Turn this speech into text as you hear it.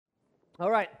All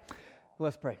right,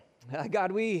 let's pray.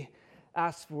 God, we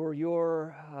ask for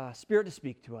your Spirit to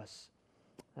speak to us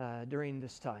during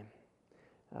this time.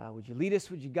 Would you lead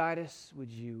us? Would you guide us? Would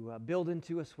you build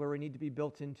into us where we need to be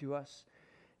built into us?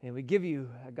 And we give you,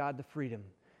 God, the freedom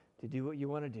to do what you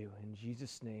want to do. In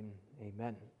Jesus' name,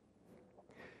 amen.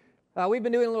 We've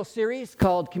been doing a little series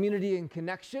called Community and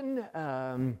Connection.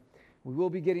 We will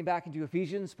be getting back into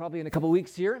Ephesians probably in a couple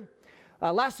weeks here.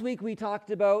 Last week we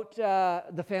talked about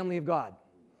the family of God.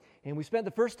 And we spent the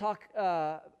first part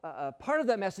of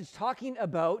that message talking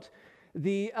about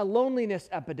the loneliness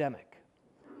epidemic.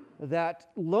 That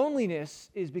loneliness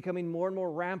is becoming more and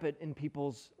more rampant in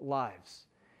people's lives.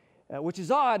 Which is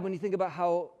odd when you think about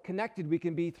how connected we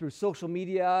can be through social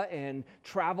media and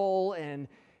travel,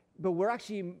 but we're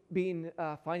actually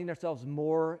finding ourselves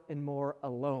more and more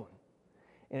alone.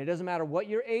 And it doesn't matter what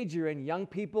your age you're in, young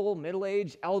people,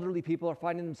 middle-aged, elderly people are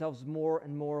finding themselves more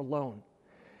and more alone.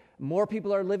 More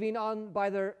people are living on by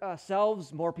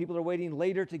themselves, more people are waiting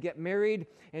later to get married,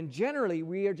 and generally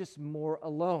we are just more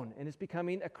alone, and it's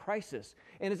becoming a crisis.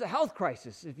 And it's a health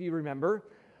crisis, if you remember.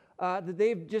 That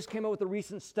they've just came out with a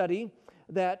recent study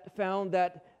that found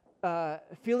that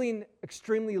feeling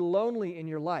extremely lonely in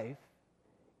your life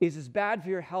is as bad for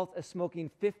your health as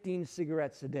smoking 15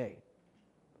 cigarettes a day.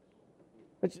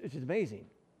 Which is amazing.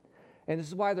 And this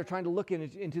is why they're trying to look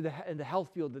into the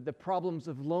health field, the problems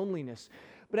of loneliness.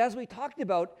 But as we talked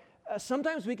about,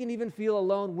 sometimes we can even feel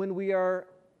alone when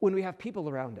we have people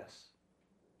around us.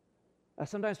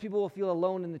 Sometimes people will feel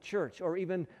alone in the church or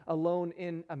even alone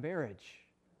in a marriage.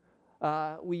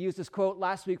 We used this quote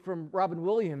last week from Robin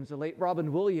Williams, the late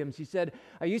Robin Williams. He said,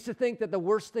 "I used to think that the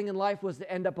worst thing in life was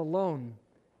to end up alone.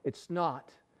 It's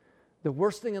not. The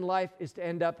worst thing in life is to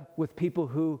end up with people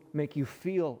who make you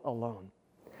feel alone."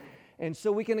 And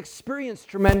so we can experience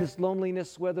tremendous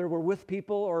loneliness whether we're with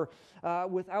people or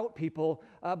without people,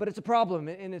 but it's a problem,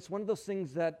 and it's one of those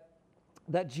things that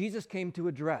Jesus came to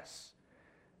address.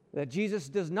 That Jesus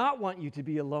does not want you to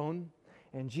be alone,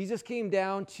 and Jesus came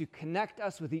down to connect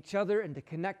us with each other and to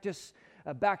connect us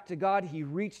back to God. He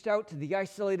reached out to the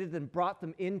isolated and brought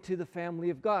them into the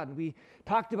family of God. And we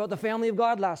talked about the family of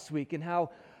God last week and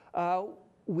how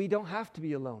we don't have to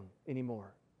be alone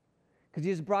anymore because He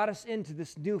has brought us into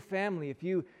this new family. If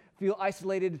you feel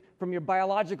isolated from your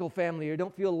biological family or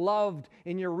don't feel loved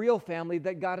in your real family,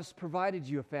 that God has provided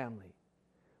you a family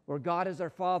where God is our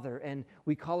Father and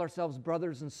we call ourselves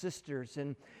brothers and sisters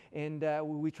and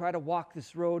we try to walk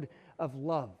this road of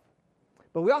love.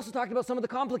 But we also talked about some of the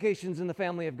complications in the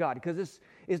family of God because this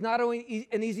is not only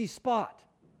an easy spot.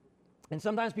 And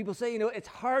sometimes people say, it's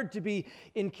hard to be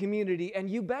in community, and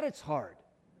you bet it's hard.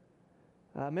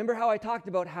 Remember how I talked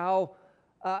about how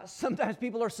sometimes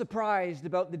people are surprised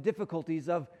about the difficulties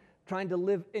of trying to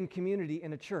live in community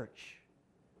in a church.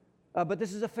 But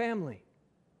this is a family.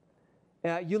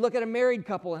 You look at a married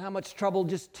couple and how much trouble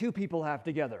just two people have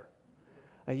together.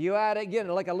 You add, again,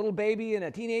 like a little baby and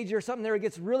a teenager or something there, it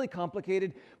gets really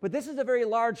complicated. But this is a very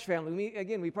large family.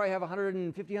 We probably have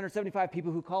 150, 175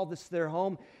 people who call this their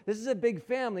home. This is a big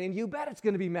family, and you bet it's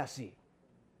going to be messy.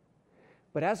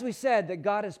 But as we said, that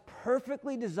God has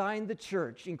perfectly designed the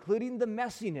church, including the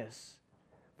messiness,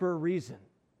 for a reason.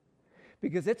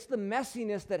 Because it's the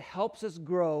messiness that helps us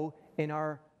grow in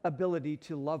our ability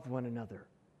to love one another.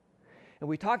 And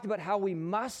we talked about how we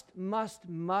must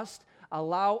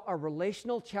allow our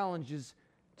relational challenges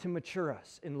to mature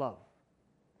us in love.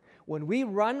 When we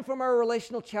run from our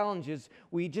relational challenges,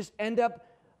 we just end up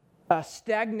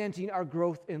stagnating our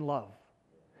growth in love.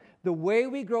 The way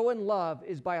we grow in love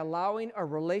is by allowing our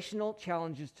relational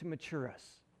challenges to mature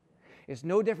us. It's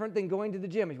no different than going to the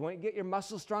gym. If you want to get your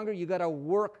muscles stronger, you got to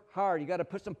work hard. You got to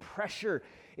put some pressure.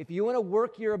 If you want to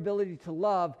work your ability to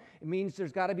love, it means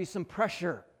there's got to be some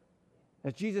pressure.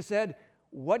 As Jesus said,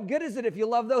 what good is it if you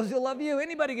love those who love you?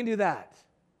 Anybody can do that.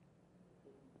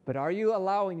 But are you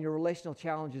allowing your relational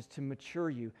challenges to mature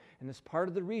you? And that's part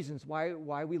of the reasons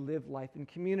why we live life in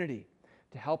community,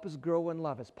 to help us grow in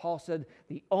love. As Paul said,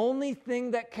 the only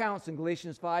thing that counts in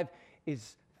Galatians 5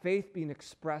 is faith being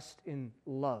expressed in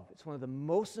love. It's one of the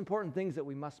most important things that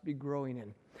we must be growing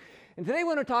in. And today we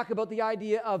want to talk about the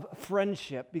idea of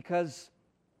friendship because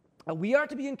we are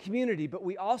to be in community, but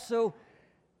we also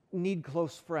need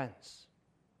close friends.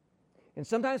 And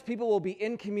sometimes people will be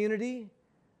in community,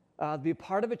 be a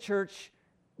part of a church,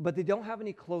 but they don't have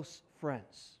any close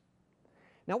friends.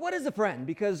 Now, what is a friend?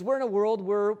 Because we're in a world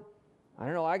where,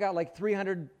 I got like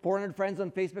 300, 400 friends on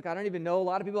Facebook. I don't even know. A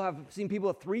lot of people have seen people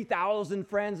with 3,000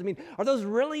 friends. Are those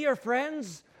really your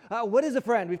friends? What is a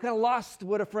friend? We've kind of lost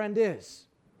what a friend is.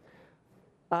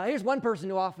 Here's one person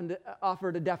who often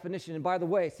offered a definition. And by the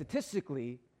way,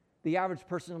 statistically, the average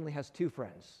person only has 2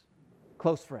 friends,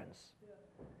 close friends.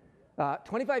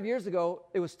 25 years ago,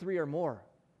 it was 3 or more.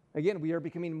 Again, we are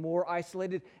becoming more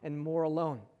isolated and more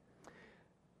alone.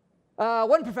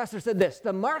 One professor said this: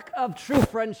 the mark of true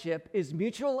friendship is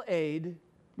mutual aid,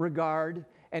 regard,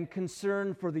 and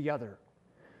concern for the other.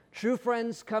 True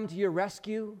friends come to your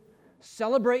rescue,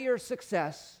 celebrate your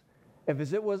success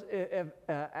if it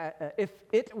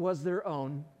was their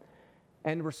own,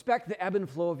 and respect the ebb and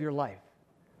flow of your life.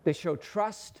 They show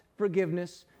trust,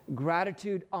 forgiveness,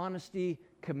 gratitude, honesty,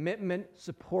 commitment,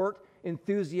 support,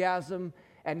 enthusiasm,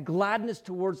 and gladness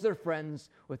towards their friends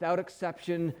without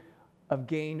exception of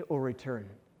gain or return.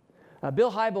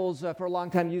 Bill Hybels, for a long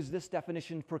time, used this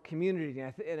definition for community,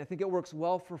 and I think it works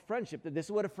well for friendship, that this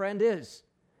is what a friend is.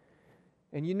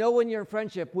 And you know when you're in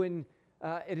friendship, when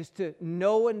it is to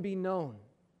know and be known,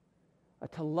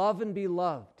 to love and be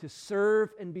loved, to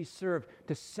serve and be served,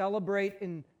 to celebrate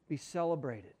and be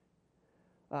celebrated.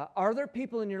 Are there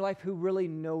people in your life who really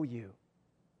know you,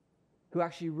 who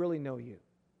actually really know you?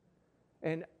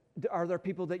 And are there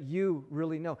people that you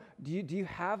really know? Do you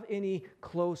have any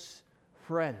close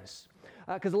friends?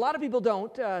 Because a lot of people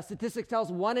don't. Statistics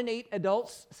tells 1 in 8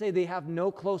 adults say they have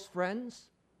no close friends.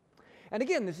 And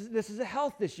again, this is a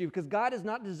health issue, because God has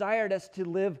not desired us to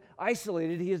live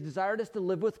isolated. He has desired us to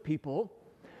live with people.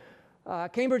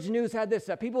 Cambridge News had this: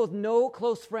 people with no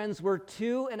close friends were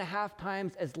 2.5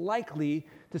 times as likely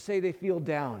to say they feel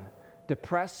down,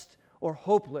 depressed, or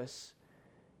hopeless,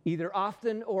 either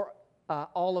often or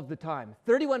all of the time.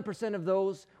 31% of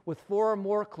those with 4 or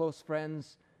more close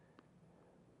friends.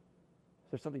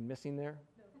 Is there something missing there?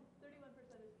 No, 31%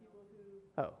 is people who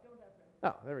don't have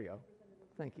friends. Oh, there we go.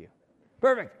 Thank you.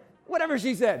 Perfect. Whatever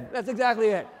she said. That's exactly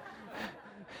it.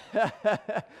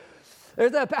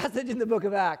 There's a passage in the book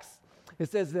of Acts. It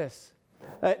says this.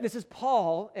 This is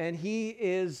Paul, and he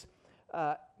is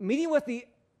meeting with the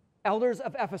elders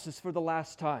of Ephesus for the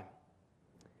last time.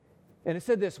 And it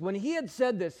said this: when he had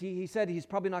said this, he said he's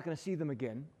probably not going to see them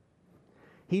again.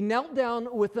 He knelt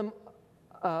down with them,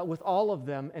 with all of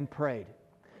them, and prayed.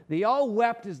 They all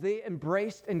wept as they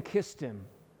embraced and kissed him.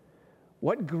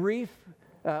 What grieved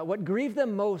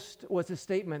them most was his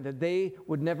statement that they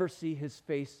would never see his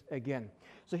face again.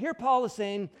 So here Paul is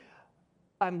saying,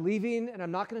 I'm leaving and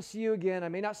I'm not going to see you again. I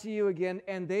may not see you again.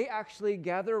 And they actually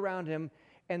gather around him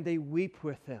and they weep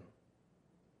with him.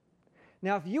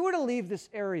 Now, if you were to leave this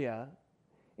area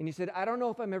and you said, I don't know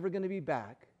if I'm ever going to be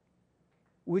back,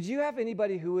 would you have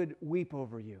anybody who would weep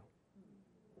over you?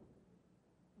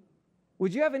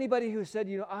 Would you have anybody who said,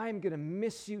 I'm going to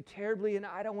miss you terribly and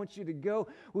I don't want you to go?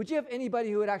 Would you have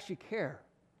anybody who would actually care?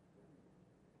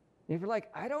 And if you're like,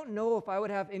 I don't know if I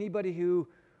would have anybody who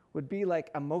would be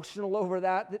like emotional over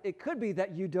that, it could be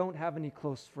that you don't have any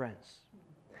close friends.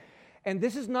 And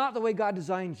this is not the way God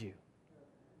designed you.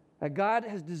 God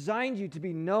has designed you to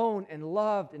be known and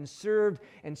loved and served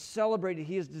and celebrated.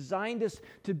 He has designed us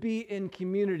to be in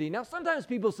community. Now, sometimes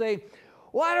people say,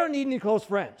 well, I don't need any close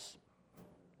friends.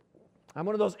 I'm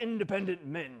one of those independent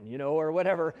men, or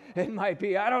whatever it might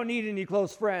be. I don't need any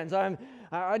close friends.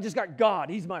 I just got God.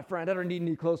 He's my friend. I don't need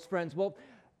any close friends. Well,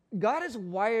 God has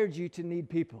wired you to need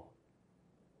people.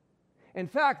 In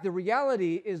fact, the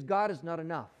reality is God is not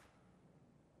enough.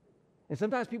 And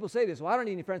sometimes people say this: well, I don't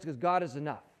need any friends because God is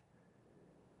enough.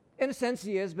 In a sense,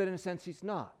 he is, but in a sense, he's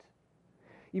not.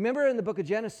 You remember in the book of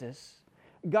Genesis,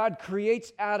 God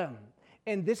creates Adam.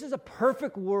 And this is a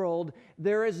perfect world.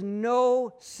 There is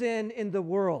no sin in the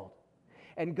world.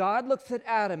 And God looks at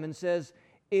Adam and says,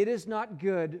 it is not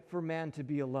good for man to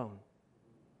be alone.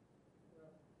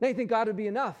 Now you think God would be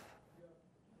enough.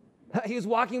 He was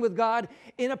walking with God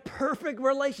in a perfect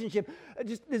relationship.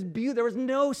 Just this beauty. There was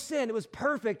no sin. It was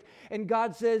perfect. And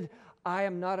God said, I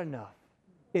am not enough.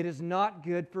 It is not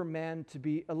good for man to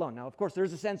be alone. Now, of course,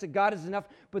 there's a sense that God is enough,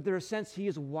 but there's a sense he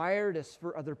has wired us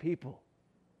for other people.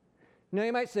 Now,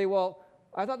 you might say, well,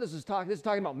 I thought this is talking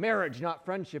about marriage, not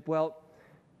friendship. Well,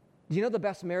 do you know the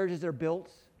best marriages are built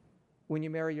when you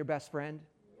marry your best friend?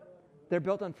 They're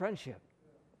built on friendship.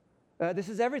 This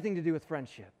has everything to do with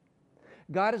friendship.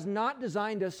 God has not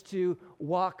designed us to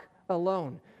walk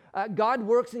alone. God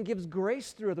works and gives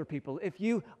grace through other people. If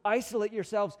you isolate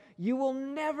yourselves, you will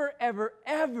never, ever,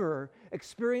 ever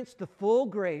experience the full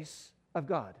grace of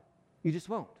God. You just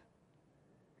won't.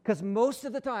 Because most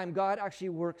of the time, God actually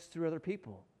works through other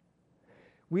people.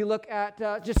 We look at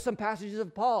just some passages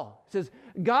of Paul. It says,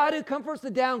 God who comforts the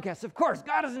downcast. Of course,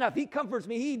 God is enough. He comforts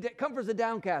me. He comforts the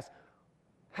downcast.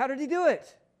 How did he do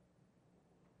it?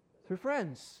 Through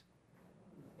friends.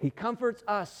 He comforts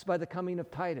us by the coming of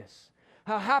Titus.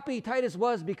 how happy Titus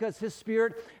was because his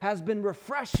spirit has been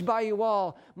refreshed by you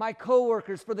all, my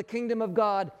co-workers for the kingdom of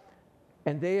God,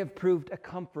 and they have proved a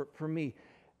comfort for me.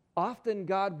 Often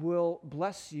God will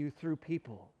bless you through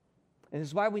people. And this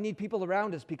is why we need people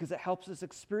around us, because it helps us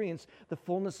experience the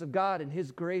fullness of God and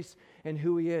His grace and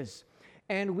who He is.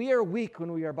 And we are weak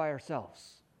when we are by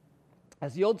ourselves.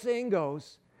 As the old saying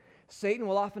goes, Satan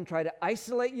will often try to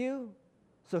isolate you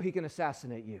so he can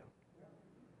assassinate you.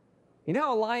 You know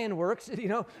how a lion works?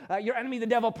 Your enemy, the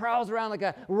devil, prowls around like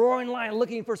a roaring lion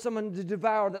looking for someone to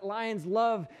devour. That lions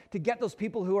love to get those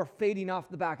people who are fading off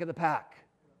the back of the pack,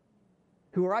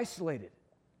 who are isolated.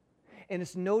 And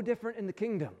it's no different in the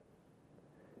kingdom.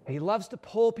 He loves to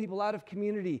pull people out of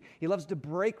community. He loves to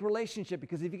break relationship,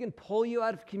 because if he can pull you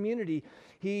out of community,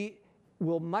 he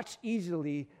will more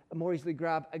easily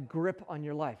grab a grip on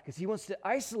your life, because he wants to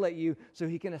isolate you so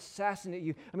he can assassinate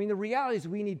you. I mean, the reality is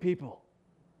we need people.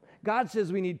 God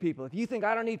says we need people. If you think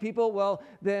I don't need people, well,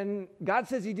 then God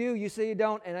says you do, you say you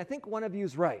don't, and I think one of you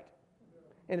is right.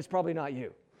 And it's probably not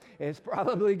you. It's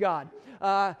probably God.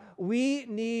 We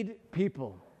need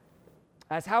people.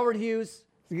 As Howard Hughes,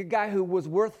 the guy who was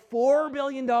worth $4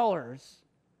 billion,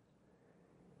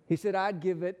 he said, I'd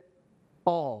give it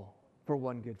all for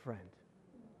one good friend.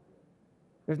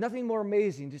 There's nothing more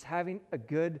amazing just having a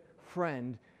good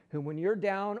friend who, when you're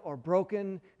down or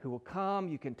broken, who will come,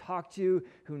 you can talk to,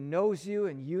 who knows you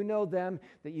and you know them,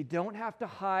 that you don't have to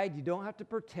hide, you don't have to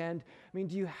pretend. I mean,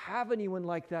 do you have anyone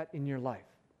like that in your life?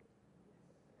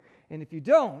 And if you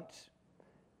don't,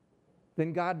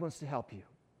 then God wants to help you.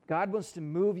 God wants to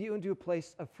move you into a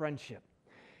place of friendship.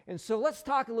 And so let's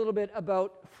talk a little bit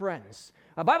about friends.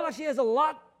 The Bible actually has a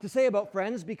lot to say about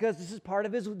friends, because this is part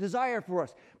of His desire for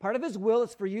us. Part of His will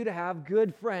is for you to have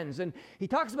good friends. And He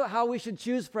talks about how we should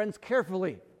choose friends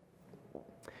carefully.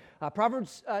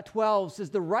 Proverbs 12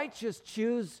 says, the righteous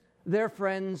choose their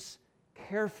friends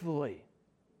carefully.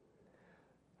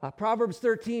 Proverbs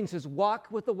 13 says, walk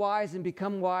with the wise and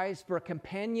become wise, for a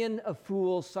companion of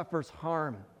fools suffers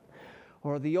harm.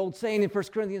 Or the old saying in 1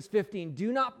 Corinthians 15,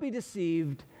 do not be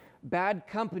deceived, bad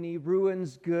company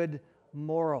ruins good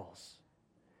morals.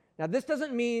 Now, this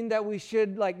doesn't mean that we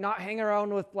should not hang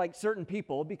around with certain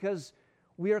people, because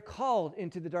we are called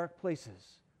into the dark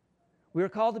places. We are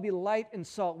called to be light and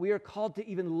salt. We are called to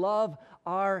even love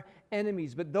our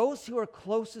enemies. But those who are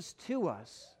closest to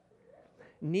us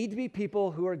need to be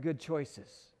people who are good choices,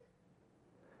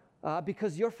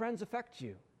 because your friends affect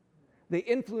you. They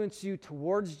influence you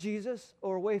towards Jesus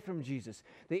or away from Jesus.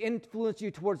 They influence you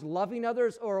towards loving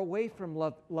others or away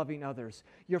from loving others.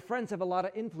 Your friends have a lot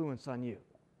of influence on you.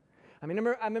 I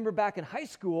remember back in high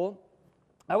school,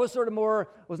 I was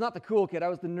was not the cool kid. I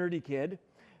was the nerdy kid,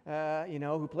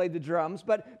 who played the drums.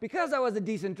 But because I was a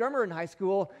decent drummer in high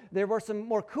school, there were some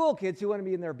more cool kids who wanted to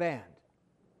be in their band.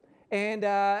 And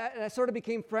I sort of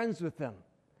became friends with them.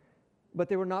 But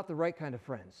they were not the right kind of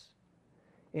friends.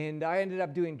 And I ended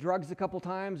up doing drugs a couple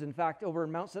times. In fact, over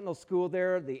in Mount Sentinel School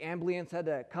there, the ambulance had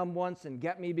to come once and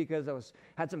get me because I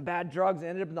had some bad drugs. I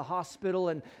ended up in the hospital,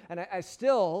 and I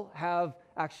still have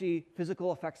actually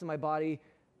physical effects on my body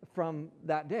from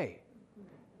that day.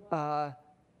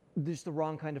 Just the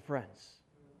wrong kind of friends.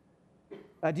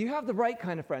 Do you have the right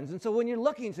kind of friends? And so when you're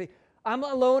looking, say, I'm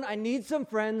alone, I need some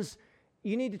friends,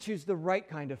 you need to choose the right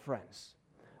kind of friends.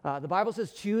 The Bible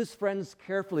says choose friends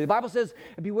carefully. The Bible says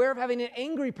beware of having an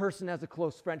angry person as a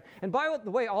close friend. And by the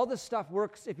way, all this stuff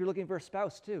works if you're looking for a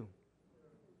spouse too.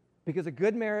 Because a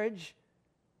good marriage,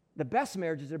 the best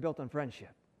marriages are built on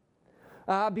friendship.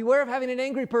 Beware of having an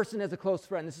angry person as a close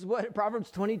friend. This is what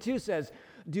Proverbs 22 says.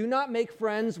 Do not make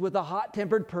friends with a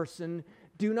hot-tempered person.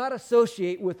 Do not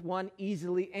associate with one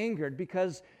easily angered,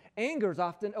 because anger is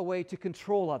often a way to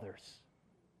control others.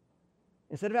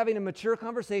 Instead of having a mature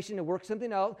conversation to work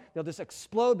something out, they'll just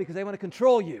explode because they want to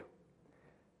control you.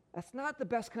 That's not the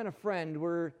best kind of friend.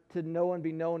 We're to know and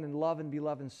be known, and love and be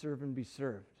loved, and serve and be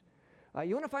served.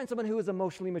 You want to find someone who is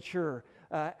emotionally mature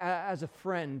as a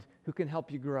friend who can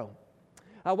help you grow.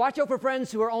 Watch out for friends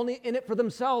who are only in it for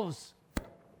themselves.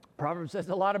 Proverbs says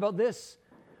a lot about this.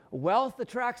 Wealth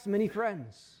attracts many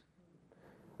friends.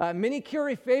 Many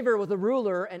curry favor with a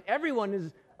ruler, and everyone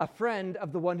is a friend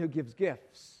of the one who gives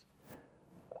gifts.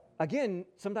 Again,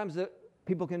 sometimes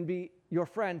people can be your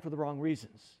friend for the wrong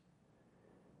reasons.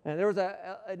 And there was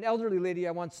an elderly lady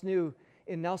I once knew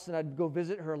in Nelson. I'd go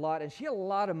visit her a lot, and she had a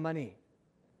lot of money.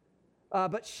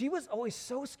 But she was always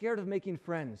so scared of making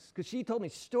friends, because she told me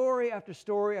story after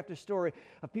story after story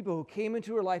of people who came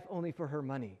into her life only for her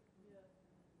money. Yeah.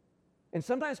 And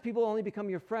sometimes people only become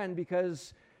your friend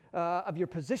because of your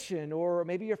position, or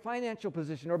maybe your financial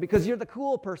position, or because you're the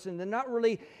cool person. They're not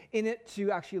really in it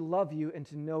to actually love you and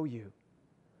to know you.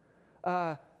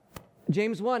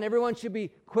 James 1, everyone should be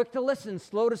quick to listen,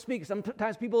 slow to speak.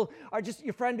 Sometimes people are just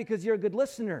your friend because you're a good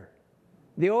listener.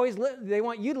 They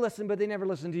want you to listen, but they never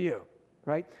listen to you,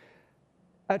 right?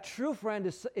 A true friend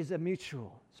is a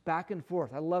mutual. It's back and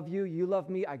forth. I love you, you love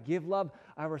me, I give love,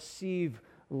 I receive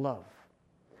love.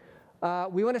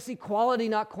 We want to see quality,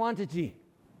 not quantity.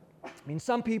 I mean,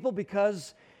 some people,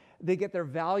 because they get their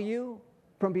value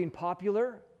from being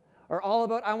popular, are all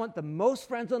about, I want the most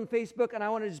friends on Facebook, and I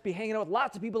want to just be hanging out with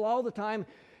lots of people all the time,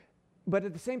 but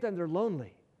at the same time, they're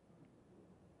lonely.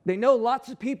 They know lots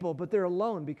of people, but they're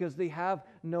alone because they have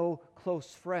no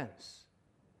close friends.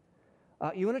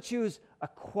 You want to choose a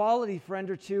quality friend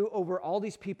or two over all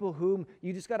these people whom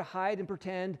you just got to hide and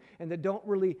pretend and that don't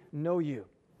really know you.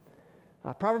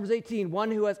 Proverbs 18,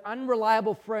 one who has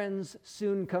unreliable friends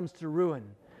soon comes to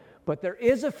ruin, but there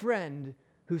is a friend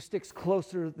who sticks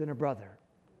closer than a brother.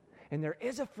 And there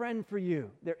is a friend for you.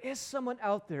 There is someone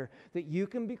out there that you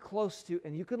can be close to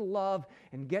and you can love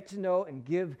and get to know and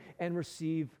give and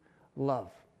receive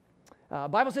love.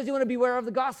 Bible says you want to beware of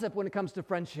the gossip when it comes to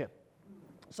friendship.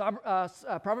 So,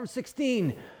 Proverbs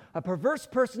 16, a perverse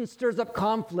person stirs up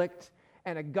conflict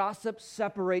and a gossip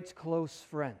separates close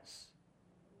friends.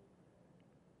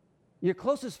 Your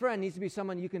closest friend needs to be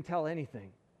someone you can tell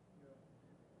anything.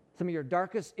 Some of your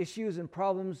darkest issues and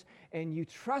problems, and you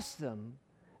trust them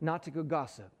not to go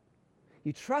gossip.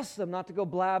 You trust them not to go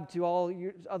blab to all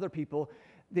your other people.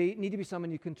 They need to be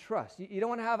someone you can trust. You don't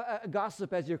want to have a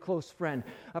gossip as your close friend.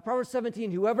 Proverbs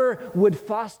 17, whoever would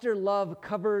foster love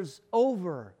covers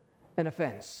over an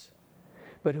offense,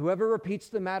 but whoever repeats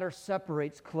the matter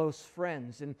separates close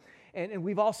friends. And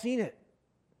we've all seen it,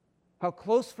 how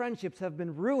close friendships have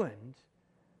been ruined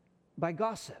by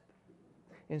gossip.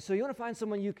 And so you want to find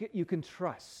someone you can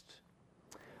trust.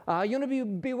 You want to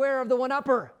beware of the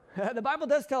one-upper. The Bible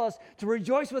does tell us to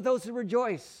rejoice with those who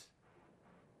rejoice.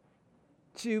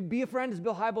 To be a friend, as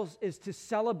Bill Hybels, is to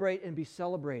celebrate and be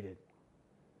celebrated.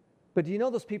 But do you know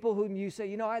those people whom you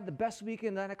say, I had the best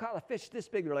weekend and I caught a fish this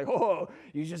big? They're like, oh,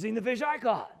 you should have seen the fish I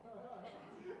caught.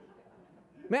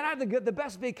 Man, I had the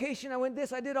best vacation. I went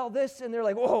this, I did all this. And they're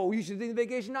like, oh, you should have seen the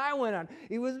vacation I went on.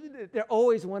 They're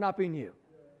always one-upping you.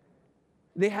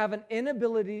 They have an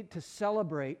inability to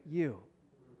celebrate you.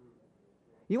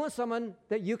 You want someone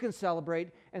that you can celebrate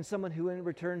and someone who in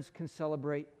return can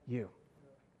celebrate you.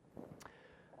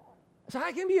 So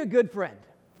I can be a good friend.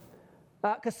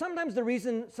 Because sometimes the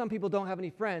reason some people don't have any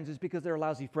friends is because they're a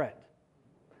lousy friend.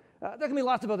 There can be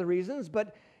lots of other reasons,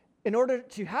 but in order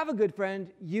to have a good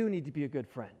friend, you need to be a good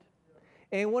friend.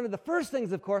 And one of the first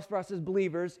things, of course, for us as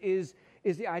believers is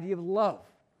the idea of love.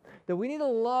 That we need to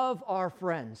love our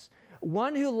friends.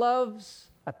 One who loves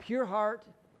a pure heart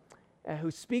and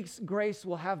who speaks grace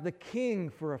will have the king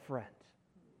for a friend.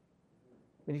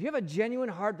 And if you have a genuine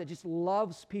heart that just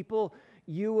loves people,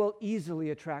 you will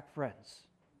easily attract friends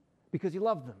because you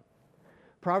love them.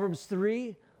 Proverbs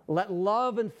 3, let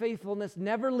love and faithfulness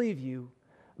never leave you.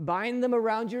 Bind them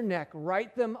around your neck,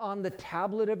 write them on the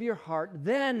tablet of your heart.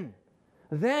 Then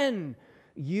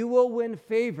you will win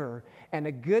favor and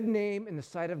a good name in the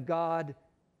sight of God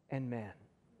and man.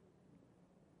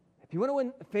 If you want to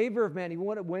win favor of man, you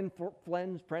want to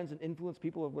win friends and influence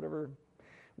people of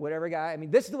whatever guy. I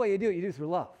mean, this is the way you do it. You do it through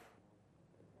love.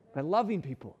 By loving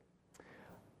people.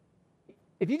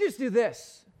 If you just do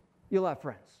this, you'll have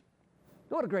friends.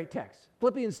 What a great text.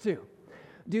 Philippians 2.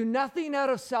 Do nothing out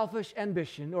of selfish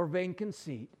ambition or vain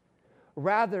conceit.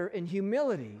 Rather, in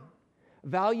humility,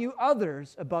 value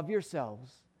others above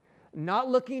yourselves, not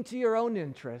looking to your own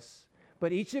interests,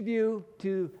 but each of you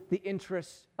to the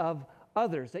interests of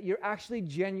others, that you're actually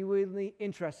genuinely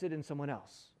interested in someone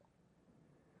else.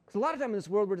 Because a lot of time in this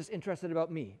world, we're just interested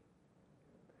about me.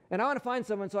 And I want to find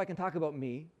someone so I can talk about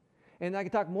me, and I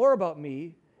can talk more about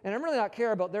me, and I really not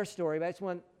care about their story, but I just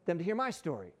want them to hear my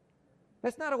story.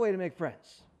 That's not a way to make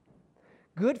friends.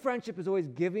 Good friendship is always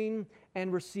giving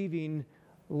and receiving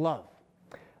love.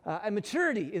 And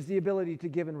maturity is the ability to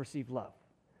give and receive love.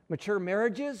 Mature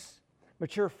marriages,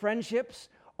 mature friendships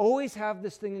always have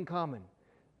this thing in common.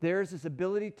 There's this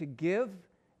ability to give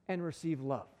and receive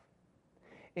love.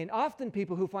 And often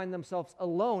people who find themselves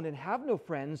alone and have no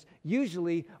friends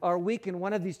usually are weak in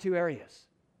one of these two areas.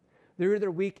 They're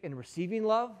either weak in receiving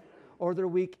love or they're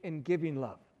weak in giving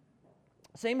love.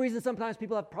 Same reason sometimes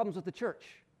people have problems with the church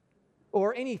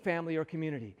or any family or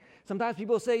community. Sometimes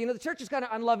people say, the church is kind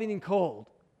of unloving and cold.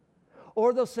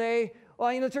 Or they'll say,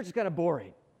 well, the church is kind of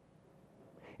boring.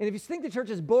 And if you think the church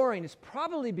is boring, it's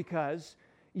probably because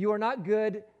you are not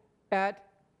good at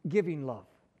giving love.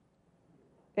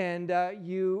 And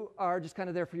you are just kind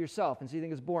of there for yourself, and so you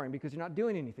think it's boring because you're not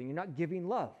doing anything. You're not giving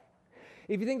love.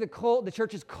 If you think the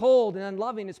church is cold and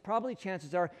unloving, it's probably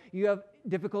chances are you have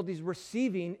difficulties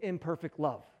receiving imperfect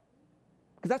love.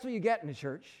 Because that's what you get in a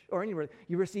church or anywhere.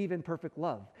 You receive imperfect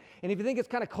love. And if you think it's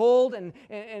kind of cold and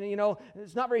you know,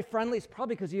 it's not very friendly, it's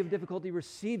probably because you have difficulty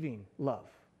receiving love.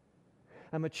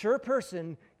 A mature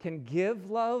person can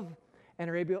give love and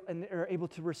are able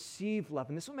to receive love.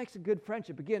 And this is what makes a good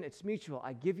friendship. Again, it's mutual.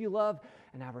 I give you love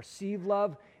and I receive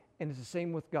love, and it's the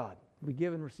same with God. We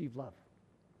give and receive love.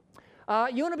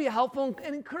 You want to be a helpful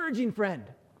and encouraging friend.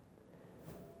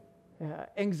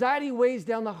 Anxiety weighs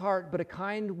down the heart, but a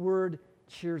kind word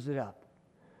cheers it up.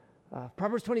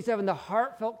 Proverbs 27, the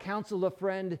heartfelt counsel of a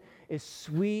friend is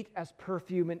sweet as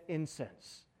perfume and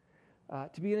incense.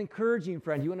 To be an encouraging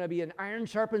friend, you want to be an iron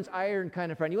sharpens iron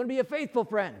kind of friend. You want to be a faithful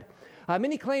friend.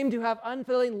 Many claim to have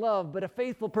unfailing love, but a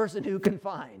faithful person who can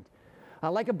find.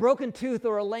 Like a broken tooth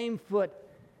or a lame foot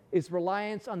is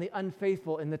reliance on the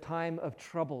unfaithful in the time of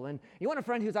trouble. And you want a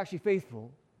friend who's actually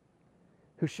faithful,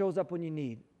 who shows up when you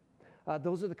need.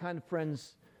 Those are the kind of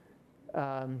friends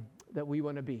that we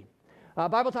want to be.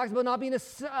 Bible talks about not being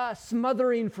a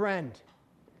smothering friend.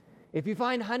 If you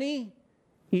find honey,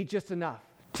 eat just enough.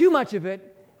 Too much of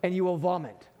it, and you will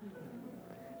vomit.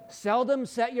 Seldom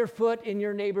set your foot in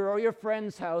your neighbor or your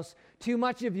friend's house. Too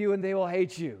much of you, and they will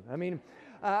hate you. I mean,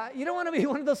 you don't want to be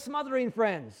one of those smothering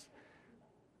friends.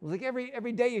 Like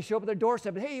every day you show up at their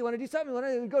doorstep, and hey, you want to do something? You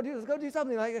want to go do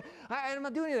something? Like, I'm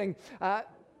not doing anything. I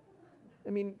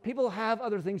mean, people have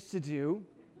other things to do.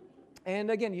 And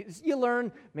again, you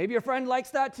learn, maybe your friend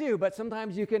likes that too, but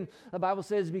sometimes the Bible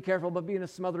says, be careful about being a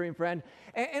smothering friend.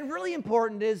 And really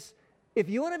important is, if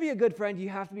you want to be a good friend, you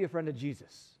have to be a friend of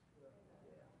Jesus.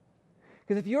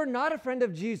 Because if you're not a friend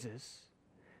of Jesus,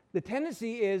 the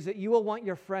tendency is that you will want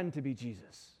your friend to be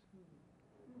Jesus.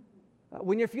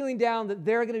 When you're feeling down, that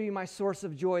they're going to be my source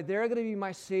of joy, they're going to be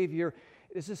my Savior.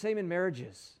 It's the same in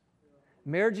marriages.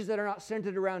 Marriages that are not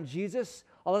centered around Jesus,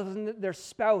 all of a sudden their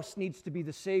spouse needs to be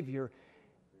the Savior,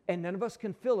 and none of us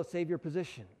can fill a Savior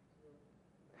position.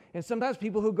 And sometimes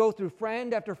people who go through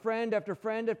friend after friend after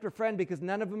friend after friend because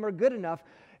none of them are good enough,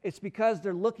 it's because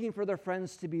they're looking for their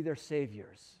friends to be their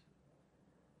saviors.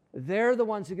 They're the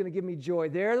ones who are going to give me joy.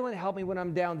 They're the ones who help me when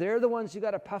I'm down. They're the ones who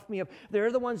got to puff me up.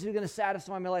 They're the ones who are going to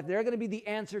satisfy my life. They're going to be the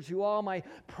answer to all my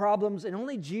problems, and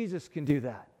only Jesus can do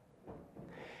that.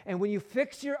 And when you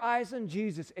fix your eyes on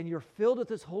Jesus and you're filled with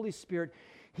His Holy Spirit,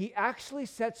 He actually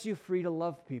sets you free to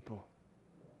love people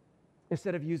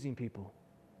instead of using people.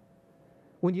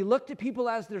 When you look to people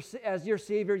as your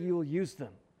Savior, you will use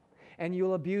them and you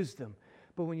will abuse them.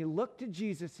 But when you look to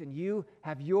Jesus and you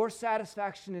have your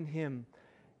satisfaction in Him,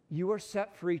 you are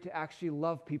set free to actually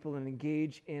love people and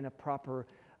engage in a proper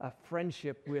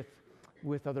friendship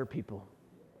with other people.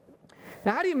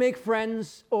 Now, how do you make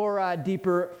friends or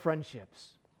deeper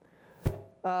friendships?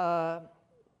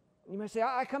 You might say,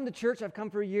 I come to church, I've come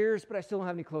for years, but I still don't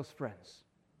have any close friends.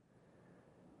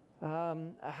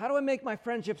 How do I make my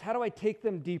friendships, how do I take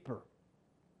them deeper?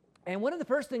 And one of the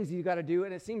first things you got to do,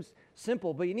 and it seems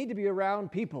simple, but you need to be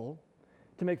around people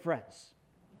to make friends.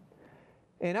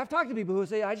 And I've talked to people who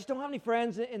say, I just don't have any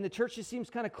friends, and the church just seems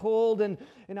kind of cold, and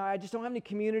I just don't have any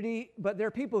community. But there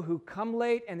are people who come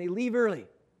late and they leave early.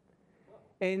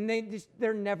 And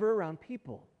they're never around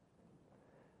people.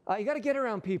 You got to get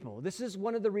around people. This is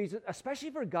one of the reasons, especially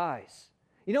for guys.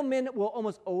 You know, men will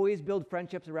almost always build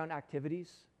friendships around activities.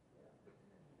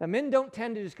 Now, men don't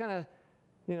tend to just kind of,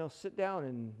 sit down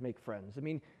and make friends. I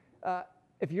mean,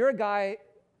 if you're a guy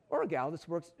or a gal, this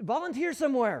works, volunteer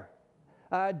somewhere.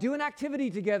 Do an activity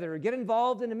together. Get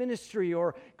involved in a ministry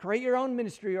or create your own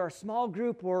ministry or a small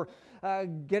group or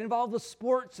get involved with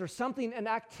sports or something, an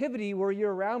activity where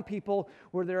you're around people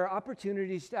where there are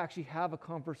opportunities to actually have a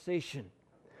conversation.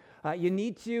 You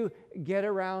need to get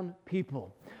around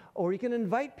people, or you can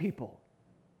invite people.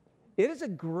 It is a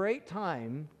great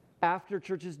time after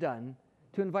church is done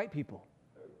to invite people.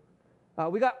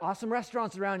 We got awesome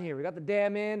restaurants around here. We got the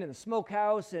Dam Inn and the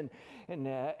Smokehouse and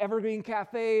Evergreen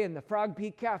Cafe and the Frog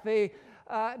Peak Cafe.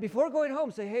 Before going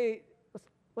home, say, hey,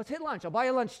 let's hit lunch. I'll buy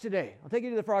you lunch today. I'll take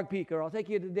you to the Frog Peak, or I'll take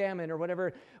you to the Dam Inn, or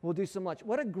whatever. We'll do some lunch.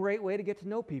 What a great way to get to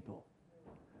know people.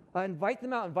 Invite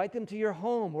them out. Invite them to your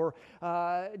home, or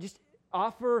just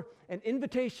offer an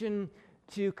invitation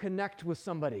to connect with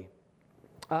somebody.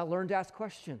 Learn to ask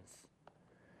questions.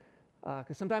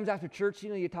 Because sometimes after church,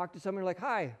 you talk to someone, you're like,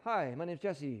 hi, my name's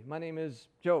Jesse. My name is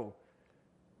Joe.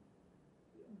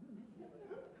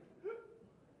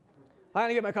 I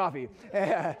gotta get my coffee.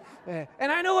 And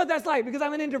I know what that's like because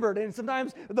I'm an introvert. And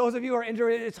sometimes those of you who are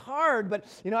introverted, it's hard. But,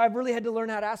 I've really had to learn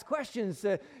how to ask questions.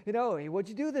 Hey, what'd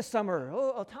you do this summer?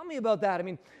 Oh, tell me about that. I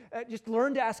mean, just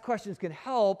learn to ask questions can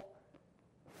help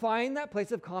find that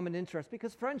place of common interest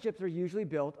because friendships are usually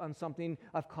built on something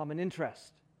of common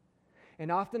interest.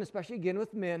 And often, especially again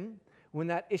with men, when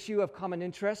that issue of common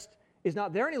interest is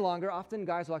not there any longer, often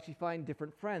guys will actually find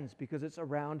different friends because it's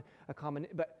around a common,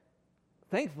 but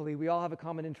thankfully, we all have a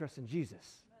common interest in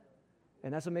Jesus.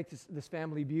 And that's what makes this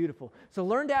family beautiful. So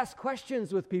learn to ask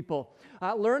questions with people.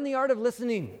 Learn the art of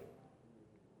listening.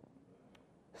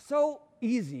 So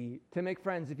easy to make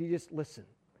friends if you just listen.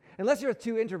 Unless you're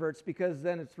two introverts, because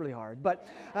then it's really hard. But,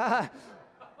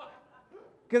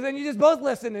 because then you just both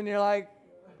listen and you're like,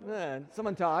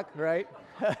 someone talk, right?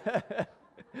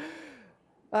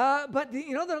 But,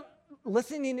 the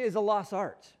listening is a lost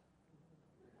art.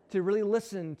 To really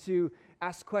listen, to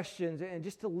ask questions, and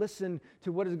just to listen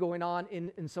to what is going on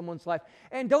in someone's life.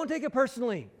 And don't take it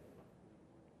personally.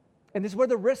 And this is where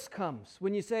the risk comes.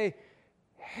 When you say,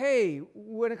 hey,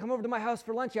 want to come over to my house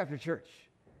for lunch after church?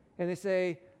 And they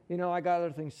say, I got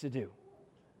other things to do.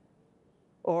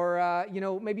 Or,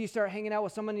 maybe you start hanging out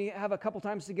with someone you have a couple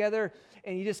times together,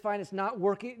 and you just find it's not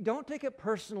working. Don't take it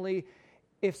personally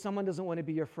if someone doesn't want to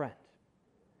be your friend.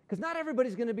 Because not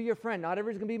everybody's going to be your friend. Not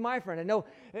everybody's going to be my friend. I know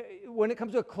when it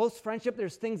comes to a close friendship,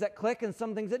 there's things that click and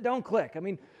some things that don't click. I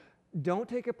mean, don't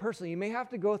take it personally. You may have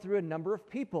to go through a number of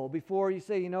people before you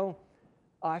say,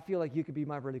 I feel like you could be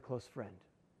my really close friend.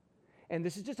 And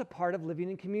this is just a part of living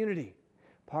in community.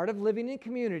 Part of living in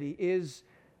community is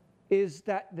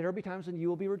that there will be times when you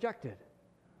will be rejected.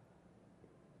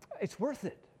 It's worth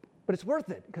it. But it's worth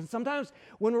it. Because sometimes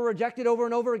when we're rejected over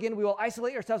and over again, we will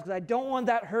isolate ourselves because I don't want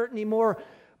that hurt anymore.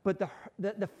 But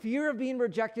the fear of being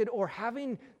rejected or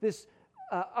having this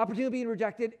opportunity of being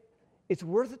rejected, it's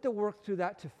worth it to work through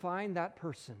that to find that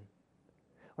person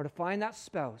or to find that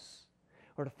spouse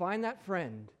or to find that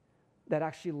friend that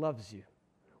actually loves you,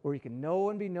 where you can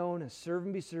know and be known and serve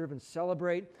and be served and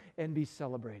celebrate and be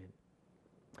celebrated.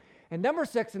 And number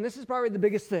 6, and this is probably the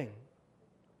biggest thing,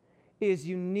 is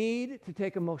you need to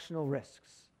take emotional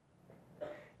risks.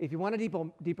 If you want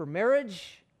a deeper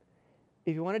marriage,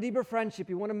 if you want a deeper friendship,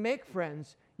 you want to make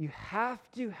friends, you have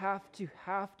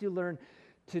to learn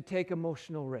to take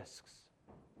emotional risks.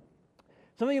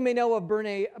 Some of you may know of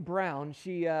Brené Brown.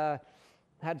 She had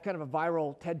kind of a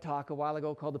viral TED Talk a while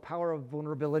ago called The Power of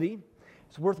Vulnerability.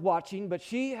 It's worth watching, but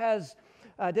she has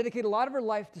dedicated a lot of her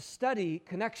life to study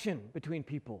connection between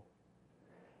people.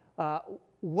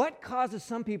 What causes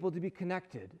some people to be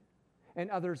connected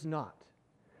and others not?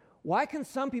 Why can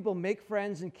some people make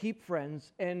friends and keep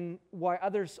friends, and why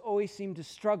others always seem to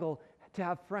struggle to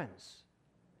have friends?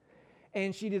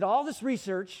 And she did all this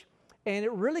research, and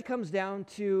it really comes down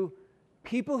to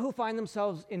people who find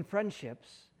themselves in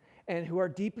friendships and who are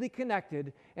deeply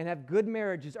connected and have good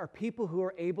marriages are people who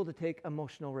are able to take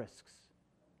emotional risks.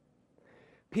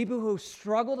 People who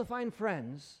struggle to find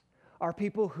friends are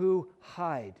people who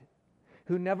hide,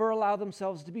 who never allow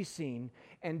themselves to be seen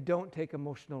and don't take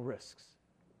emotional risks.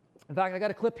 In fact, I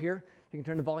got a clip here. You can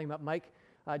turn the volume up, Mike.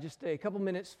 Just a couple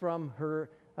minutes from her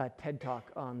TED Talk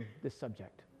on this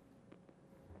subject.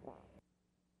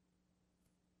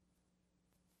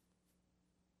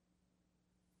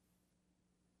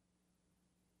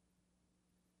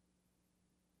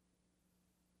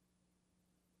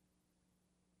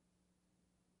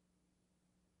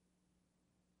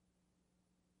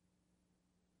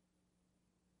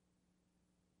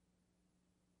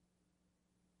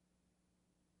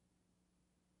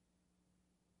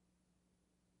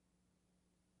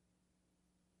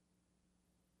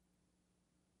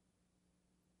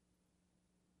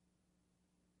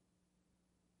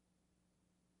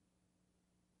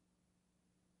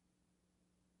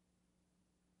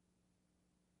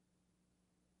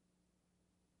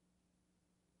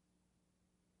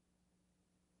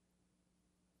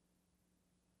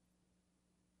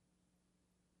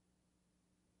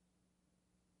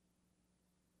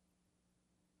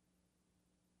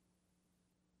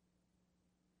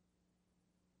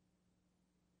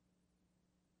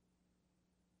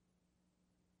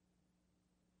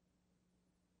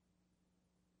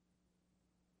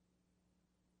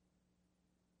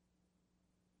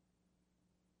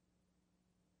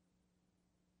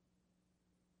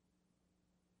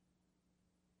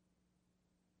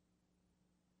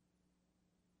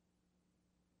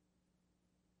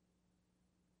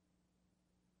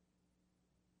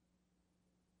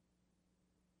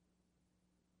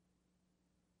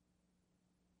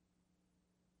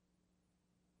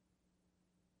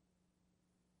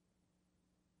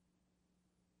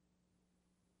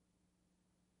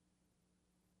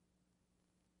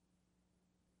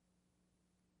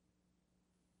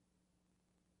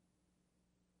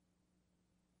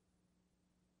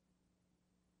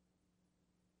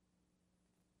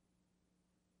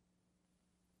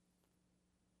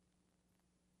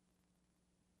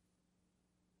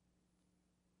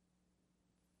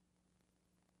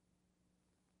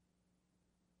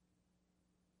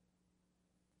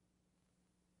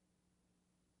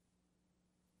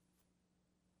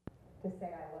 to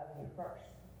say I love you first.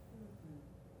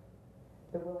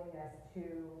 The willingness to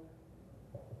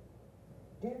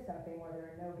do something where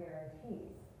there are no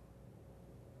guarantees.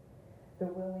 The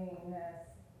willingness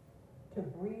to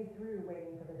breathe through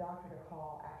waiting for the doctor to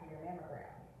call after your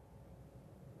mammogram.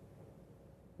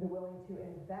 The willing to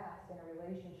invest in a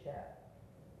relationship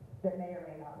that may or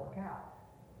may not work out.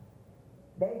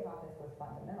 They thought this was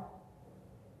fundamental.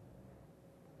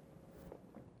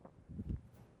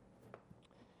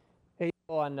 Hey,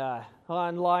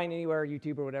 online, anywhere,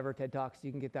 YouTube or whatever, TED Talks,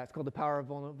 you can get that. It's called The Power of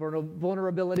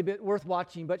Vulnerability, but worth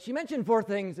watching. But she mentioned 4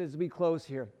 things as we close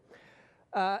here.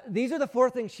 These are the 4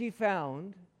 things she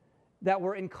found that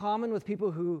were in common with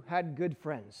people who had good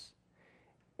friends.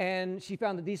 And she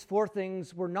found that these 4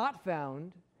 things were not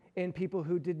found in people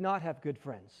who did not have good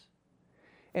friends.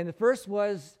 And the first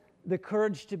was the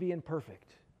courage to be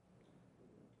imperfect.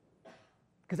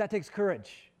 Because that takes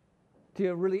courage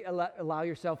to really allow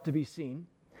yourself to be seen.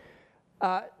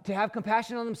 To have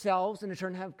compassion on themselves and in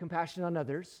turn have compassion on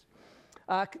others.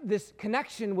 This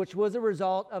connection, which was a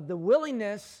result of the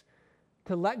willingness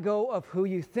to let go of who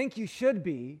you think you should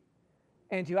be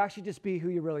and to actually just be who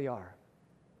you really are.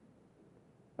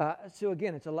 So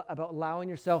again, it's about allowing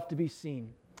yourself to be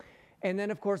seen. And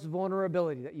then, of course,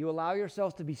 vulnerability, that you allow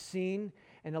yourself to be seen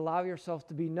and allow yourself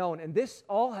to be known. And this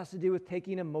all has to do with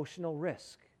taking emotional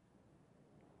risk.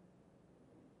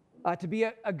 To be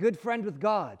a good friend with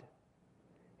God,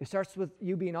 it starts with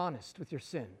you being honest with your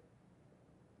sin.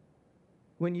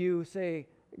 When you say,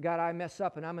 God, I mess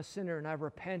up and I'm a sinner and I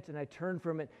repent and I turn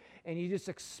from it, and you just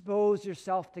expose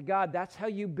yourself to God, that's how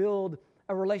you build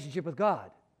a relationship with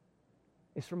God.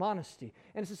 It's from honesty.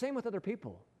 And it's the same with other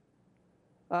people.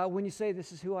 When you say,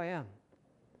 this is who I am.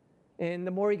 And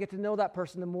the more you get to know that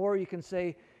person, the more you can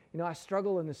say, I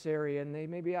struggle in this area, and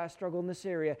maybe I struggle in this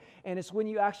area. And it's when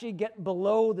you actually get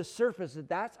below the surface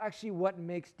that's actually what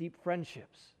makes deep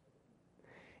friendships.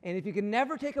 And if you can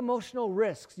never take emotional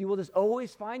risks, you will just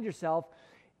always find yourself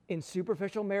in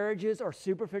superficial marriages or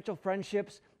superficial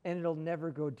friendships, and it'll never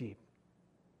go deep.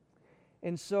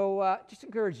 And so just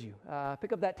encourage you.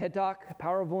 Pick up that TED Talk,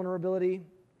 Power of Vulnerability.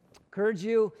 Encourage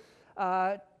you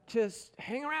just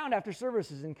hang around after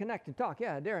services and connect and talk.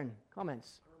 Yeah, Darren,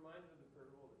 comments. I'm reminded of the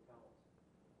parable of the talents.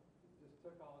 He just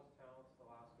took all his talents, the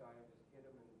last guy, and just hid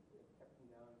him and kept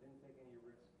him down, didn't take any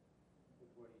risk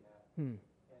with what he had. And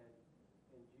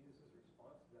Jesus'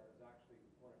 response to that is actually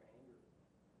one of anger.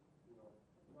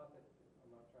 Not that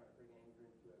I'm not trying to bring anger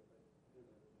into it, but there's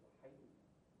a heightened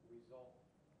result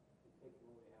in taking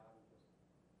what we have and just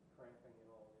cramping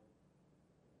it all in.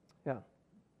 Yeah.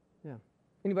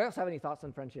 Anybody else have any thoughts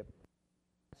on friendship?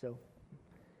 So. I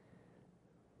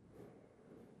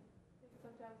think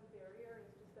sometimes the barrier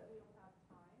is just that we don't have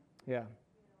time. Yeah.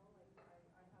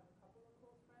 I have a couple of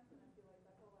close friends, and I feel like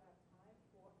that's all I have time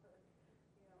for.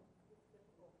 It's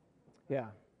difficult.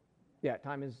 Yeah,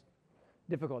 time is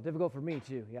difficult for me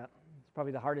too. Yeah, it's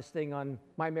probably the hardest thing on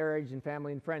my marriage and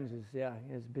family and friends is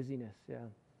busyness. Yeah.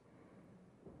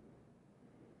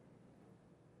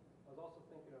 I was also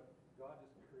thinking of God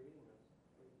just creating us.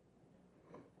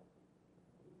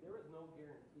 There is no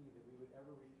guarantee that we would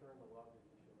ever return the love that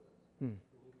He showed us when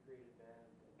He created man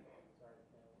and started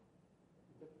family.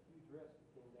 He took a huge risk. He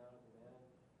came down as a man,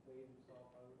 laid Himself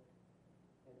out,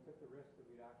 and took the risk that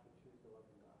we'd actually choose to love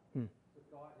Him back. So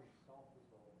God Himself is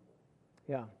the whole thing.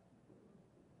 Yeah.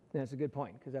 That's a good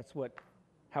point, because that's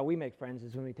how we make friends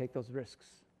is when we take those risks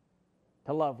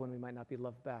to love when we might not be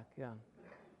loved back. Yeah.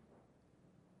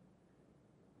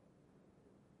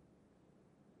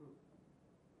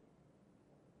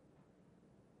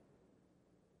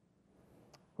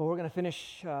 Well, we're going to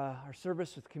finish our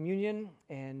service with communion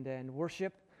and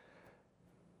worship.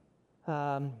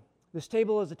 This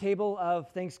table is a table of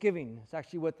thanksgiving. It's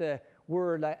actually what the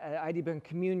word IDB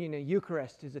communion, a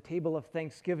Eucharist, is a table of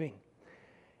thanksgiving.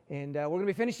 And we're going to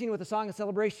be finishing with a song of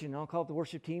celebration. I'll call it the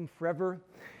worship team forever.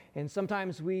 And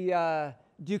sometimes we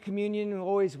do communion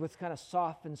always with kind of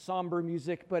soft and somber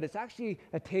music, but it's actually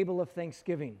a table of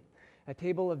thanksgiving, a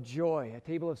table of joy, a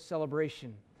table of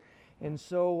celebration. And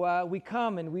so we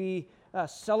come and we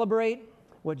celebrate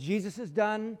what Jesus has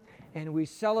done, and we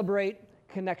celebrate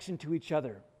connection to each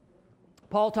other.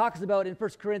 Paul talks about in 1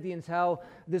 Corinthians how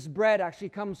this bread actually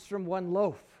comes from one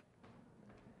loaf.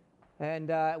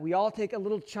 And we all take a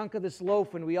little chunk of this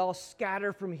loaf and we all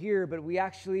scatter from here, but we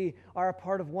actually are a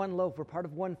part of one loaf. We're part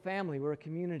of one family. We're a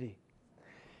community.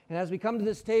 And as we come to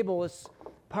this table, it's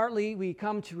partly we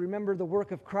come to remember the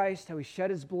work of Christ, how He shed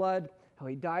His blood, how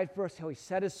He died for us, how He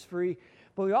set us free.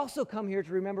 But we also come here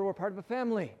to remember we're part of a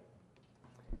family.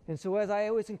 And so as I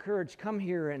always encourage, come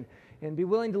here and and be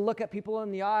willing to look at people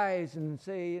in the eyes and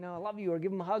say, I love you, or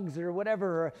give them hugs or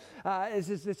whatever. This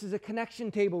is a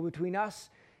connection table between us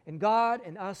and God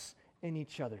and us and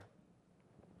each other.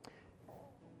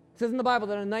 It says in the Bible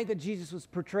that on the night that Jesus was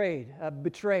betrayed,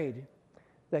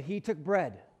 that he took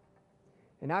bread.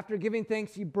 And after giving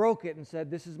thanks, he broke it and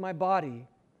said, "This is my body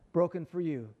broken for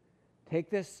you. Take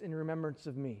this in remembrance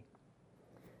of me."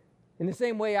 In the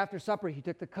same way, after supper, he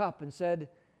took the cup and said,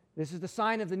 "This is the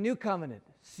sign of the new covenant,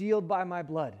 sealed by my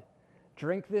blood.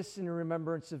 Drink this in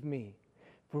remembrance of me.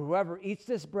 For whoever eats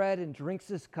this bread and drinks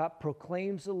this cup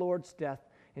proclaims the Lord's death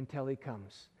until he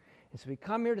comes." And so we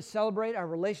come here to celebrate our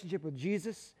relationship with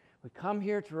Jesus. We come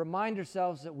here to remind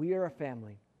ourselves that we are a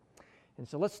family. And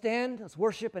so let's stand, let's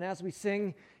worship, and as we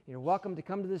sing, you're welcome to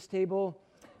come to this table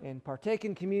and partake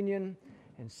in communion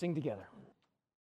and sing together.